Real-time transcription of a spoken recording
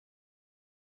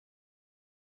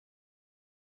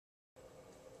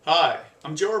Hi,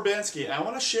 I'm Joe Urbanski, and I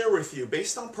want to share with you,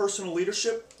 based on personal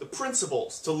leadership, the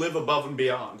principles to live above and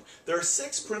beyond. There are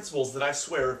 6 principles that I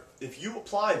swear, if you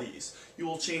apply these, you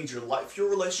will change your life,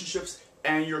 your relationships,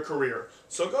 and your career.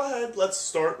 So go ahead, let's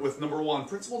start with number 1.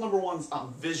 Principle number 1 is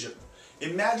on vision.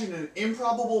 Imagine an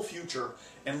improbable future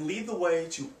and lead the way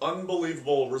to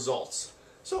unbelievable results.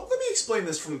 So let me explain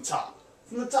this from the top.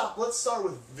 From the top, let's start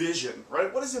with vision,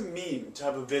 right? What does it mean to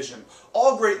have a vision?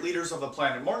 All great leaders of the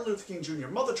planet, Martin Luther King Jr.,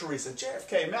 Mother Teresa,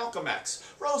 JFK, Malcolm X,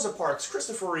 Rosa Parks,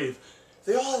 Christopher Reeve,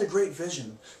 they all had a great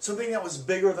vision, something that was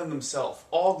bigger than themselves.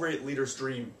 All great leaders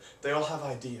dream. They all have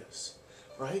ideas,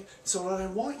 right? So what I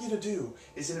want you to do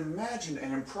is imagine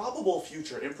an improbable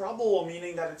future. Improbable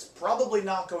meaning that it's probably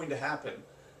not going to happen.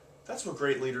 That's what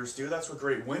great leaders do. That's what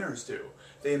great winners do.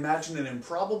 They imagine an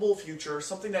improbable future,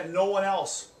 something that no one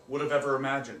else would have ever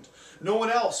imagined. No one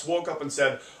else woke up and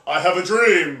said, I have a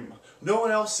dream. No one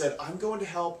else said, I'm going to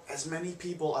help as many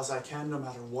people as I can no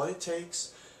matter what it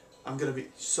takes. I'm going to be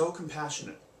so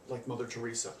compassionate like Mother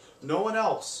Teresa. No one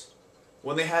else,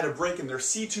 when they had a break in their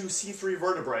C2, C3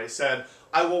 vertebrae, said,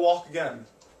 I will walk again.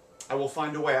 I will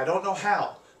find a way. I don't know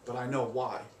how, but I know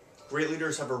why. Great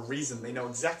leaders have a reason. They know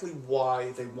exactly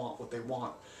why they want what they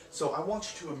want. So I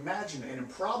want you to imagine an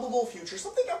improbable future,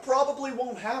 something that probably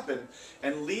won't happen,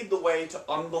 and lead the way to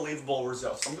unbelievable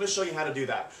results. I'm going to show you how to do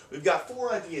that. We've got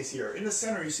 4 ideas here. In the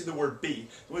center, you see the word be.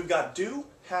 We've got do,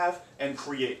 have, and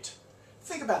create.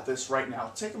 Think about this right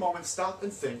now. Take a moment, stop,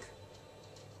 and think.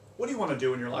 What do you want to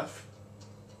do in your life?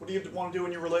 What do you want to do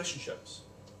in your relationships?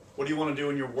 What do you want to do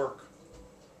in your work?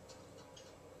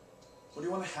 What do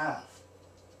you want to have?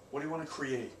 What do you want to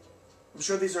create? I'm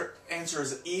sure these are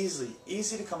answers easy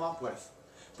to come up with.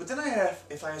 But then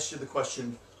if I ask you the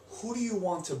question, who do you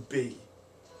want to be?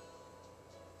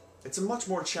 It's a much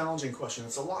more challenging question.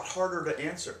 It's a lot harder to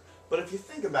answer. But if you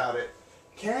think about it,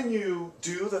 can you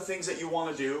do the things that you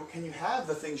want to do? Can you have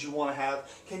the things you want to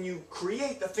have? Can you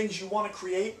create the things you want to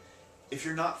create if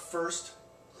you're not first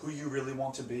who you really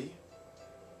want to be?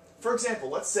 For example,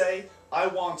 let's say I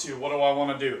want to, what do I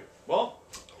want to do? Well,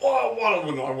 I want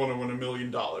to win $1 million.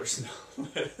 No,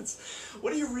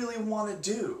 what do you really want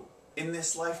to do in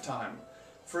this lifetime?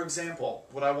 For example,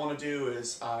 what I want to do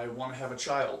is I want to have a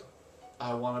child.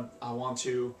 I want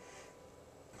to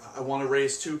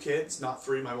raise 2 kids, not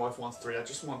 3. My wife wants 3. I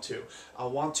just want 2. I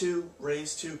want to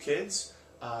raise 2 kids.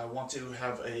 I want to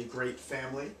have a great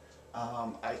family.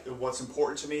 What's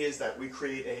important to me is that we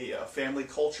create a family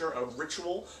culture, a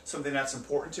ritual, something that's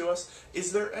important to us.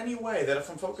 Is there any way that if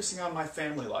I'm focusing on my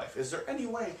family life, is there any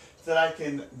way that I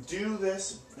can do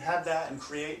this, have that, and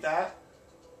create that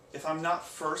if I'm not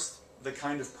first the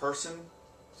kind of person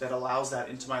that allows that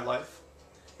into my life?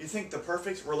 You think the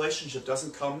perfect relationship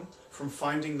doesn't come from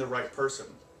finding the right person,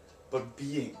 but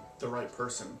being the right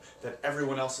person that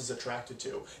everyone else is attracted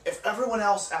to. If everyone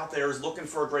else out there is looking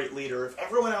for a great leader, if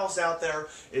everyone else out there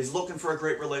is looking for a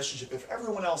great relationship, if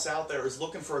everyone else out there is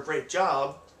looking for a great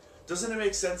job, doesn't it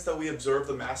make sense that we observe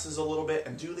the masses a little bit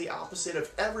and do the opposite?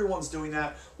 If everyone's doing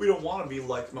that, we don't want to be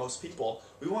like most people.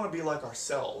 We want to be like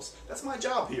ourselves. That's my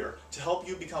job here, to help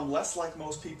you become less like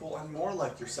most people and more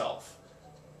like yourself.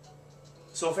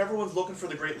 So if everyone's looking for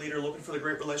the great leader, looking for the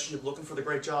great relationship, looking for the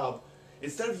great job,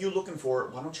 instead of you looking for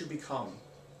it, why don't you become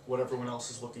what everyone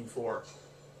else is looking for?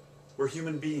 We're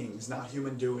human beings, not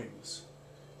human doings.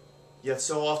 Yet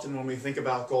so often when we think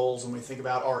about goals, when we think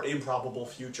about our improbable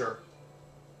future,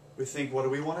 we think, what do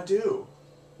we want to do?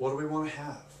 What do we want to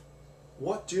have?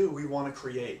 What do we want to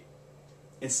create?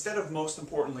 Instead of, most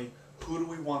importantly, who do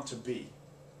we want to be?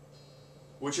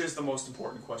 Which is the most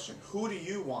important question. Who do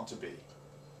you want to be?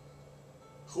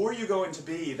 Who are you going to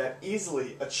be that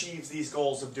easily achieves these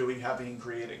goals of doing, having, and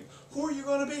creating? Who are you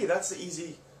going to be? That's the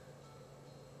easy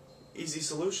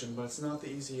solution, but it's not the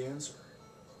easy answer.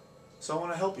 So I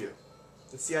want to help you.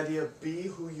 It's the idea of be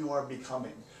who you are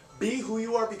becoming. Be who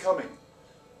you are becoming.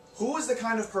 Who is the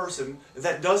kind of person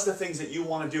that does the things that you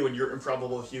want to do in your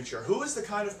improbable future? Who is the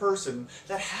kind of person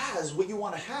that has what you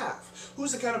want to have? Who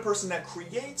is the kind of person that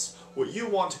creates what you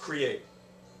want to create?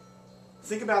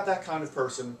 Think about that kind of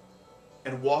person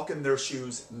and walk in their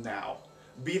shoes now.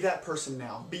 Be that person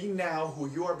now. Be now who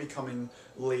you are becoming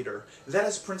later. That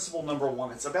is principle number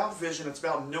 1. It's about vision. It's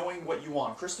about knowing what you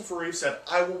want. Christopher Reeve said,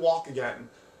 I will walk again.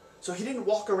 So he didn't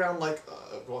walk around like,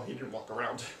 well, he didn't walk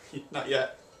around. Not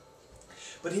yet.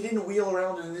 But he didn't wheel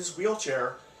around in his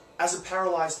wheelchair as a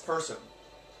paralyzed person.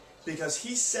 Because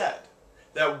he said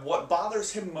that what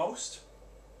bothers him most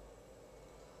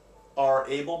are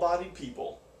able-bodied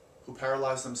people who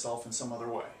paralyze themselves in some other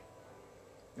way.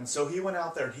 And so he went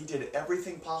out there and he did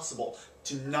everything possible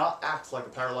to not act like a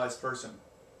paralyzed person.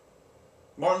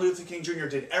 Martin Luther King Jr.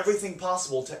 did everything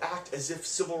possible to act as if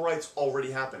civil rights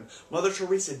already happened. Mother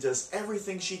Teresa does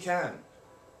everything she can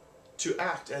to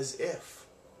act as if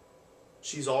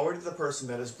she's already the person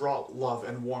that has brought love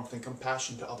and warmth and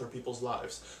compassion to other people's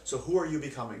lives. So who are you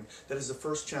becoming? That is the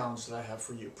first challenge that I have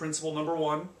for you. Principle number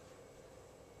 1,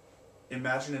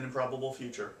 imagine an improbable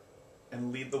future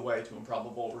and lead the way to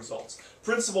improbable results.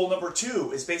 Principle number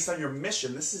 2 is based on your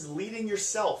mission. This is leading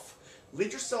yourself.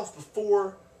 Lead yourself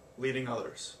before leading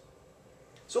others.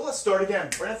 So let's start again,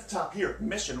 right at the top here.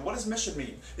 Mission. What does mission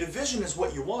mean? If vision is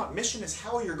what you want, mission is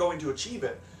how you're going to achieve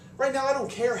it. Right now, I don't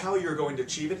care how you're going to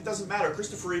achieve it. It doesn't matter.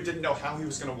 Christopher Reeve didn't know how he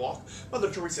was going to walk. Mother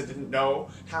Teresa didn't know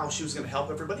how she was going to help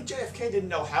everybody. JFK didn't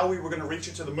know how we were going to reach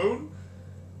it to the moon.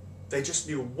 They just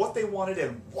knew what they wanted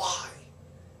and why.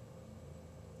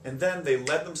 And then they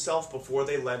led themselves before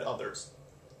they led others.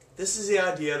 This is the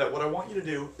idea that what I want you to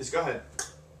do is go ahead,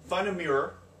 find a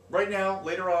mirror. Right now,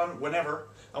 later on, whenever,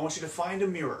 I want you to find a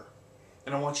mirror.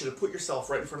 And I want you to put yourself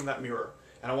right in front of that mirror.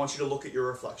 And I want you to look at your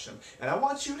reflection. And I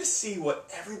want you to see what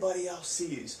everybody else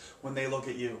sees when they look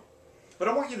at you. But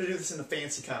I want you to do this in a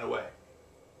fancy kind of way.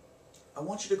 I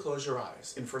want you to close your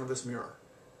eyes in front of this mirror.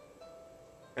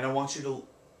 And I want you to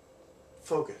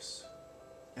focus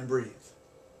and breathe.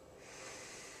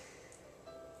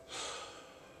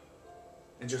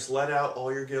 And just let out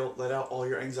all your guilt, let out all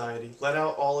your anxiety, let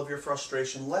out all of your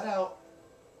frustration, let out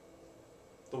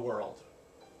the world.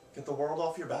 Get the world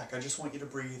off your back. I just want you to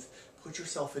breathe. Put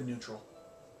yourself in neutral.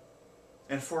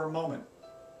 And for a moment,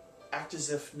 act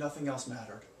as if nothing else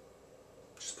mattered.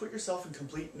 Just put yourself in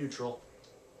complete neutral.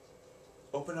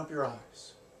 Open up your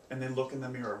eyes. And then look in the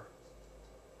mirror.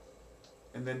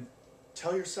 And then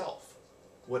tell yourself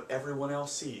what everyone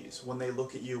else sees when they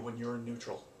look at you when you're in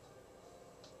neutral.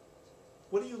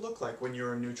 What do you look like when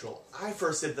you're in neutral? I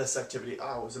first did this activity.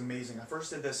 Oh, it was amazing. I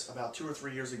first did this about 2 or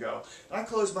 3 years ago. And I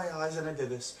closed my eyes and I did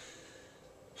this.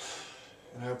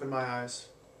 And I opened my eyes.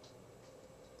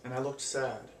 And I looked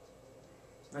sad.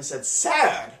 And I said,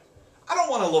 sad? I don't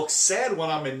want to look sad when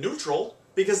I'm in neutral.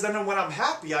 Because then when I'm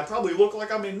happy, I probably look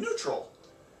like I'm in neutral.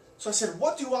 So I said,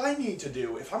 what do I need to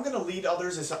do? If I'm going to lead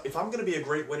others, if I'm going to be a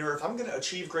great winner, if I'm going to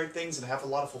achieve great things and have a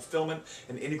lot of fulfillment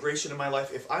and integration in my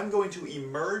life, if I'm going to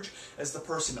emerge as the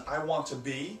person I want to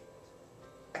be,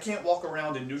 I can't walk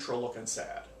around in neutral looking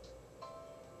sad.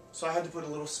 So I had to put a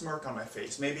little smirk on my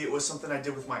face. Maybe it was something I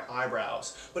did with my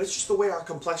eyebrows. But it's just the way our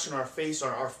complexion, our face,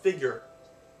 our figure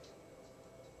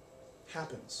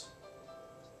happens.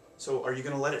 So are you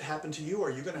going to let it happen to you, or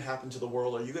are you going to happen to the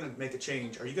world? Are you going to make a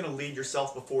change? Are you going to lead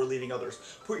yourself before leading others?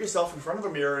 Put yourself in front of a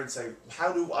mirror and say,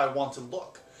 how do I want to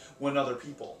look when other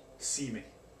people see me?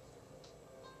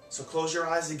 So close your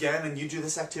eyes again and you do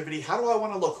this activity. How do I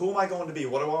want to look? Who am I going to be?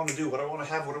 What do I want to do? What do I want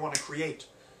to have? What do I want to create?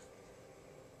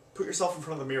 Put yourself in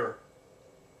front of the mirror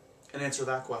and answer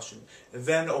that question. And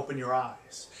then open your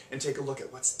eyes and take a look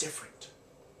at what's different.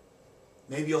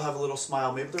 Maybe you'll have a little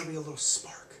smile. Maybe there'll be a little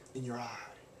spark in your eye.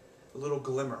 A little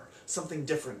glimmer, something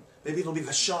different. Maybe it'll be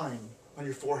the shine on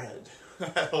your forehead.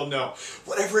 I don't know.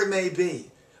 Whatever it may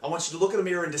be, I want you to look in the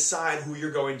mirror and decide who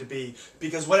you're going to be.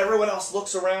 Because when everyone else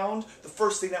looks around, the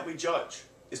first thing that we judge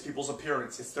is people's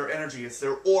appearance. It's their energy. It's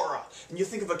their aura. And you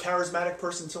think of a charismatic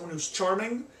person, someone who's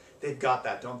charming, they've got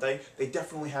that, don't they? They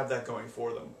definitely have that going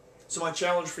for them. So my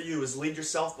challenge for you is lead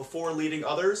yourself before leading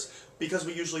others, because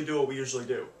we usually do what we usually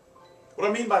do. What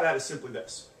I mean by that is simply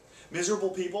this. Miserable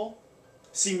people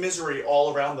see misery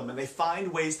all around them, and they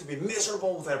find ways to be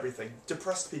miserable with everything.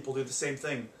 Depressed people do the same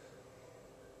thing.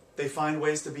 They find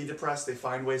ways to be depressed. They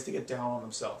find ways to get down on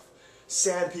themselves.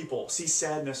 Sad people see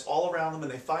sadness all around them,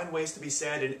 and they find ways to be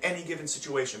sad in any given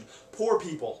situation. Poor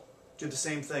people do the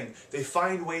same thing. They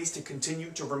find ways to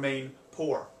continue to remain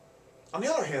poor. On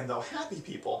the other hand, though, happy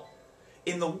people,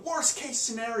 in the worst case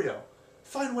scenario,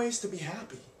 find ways to be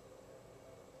happy.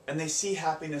 And they see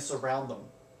happiness around them.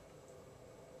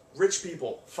 Rich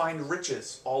people find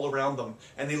riches all around them,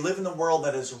 and they live in a world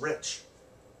that is rich.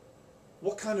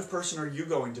 What kind of person are you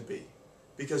going to be?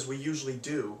 Because we usually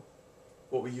do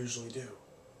what we usually do.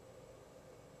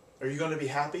 Are you going to be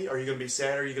happy? Are you going to be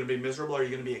sad? Are you going to be miserable? Are you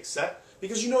going to be upset?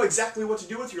 Because you know exactly what to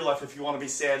do with your life if you want to be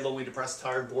sad, lonely, depressed,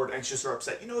 tired, bored, anxious, or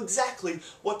upset. You know exactly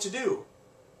what to do.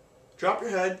 Drop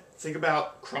your head, think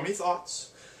about crummy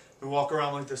thoughts, and walk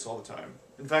around like this all the time.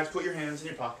 In fact, put your hands in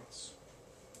your pockets.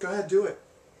 Go ahead, do it.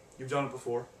 You've done it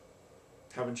before,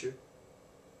 haven't you?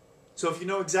 So if you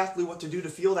know exactly what to do to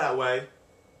feel that way,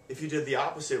 if you did the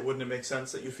opposite, wouldn't it make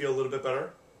sense that you feel a little bit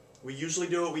better? We usually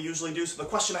do what we usually do. So the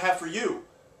question I have for you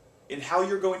in how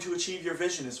you're going to achieve your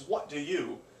vision is, what do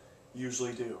you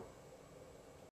usually do?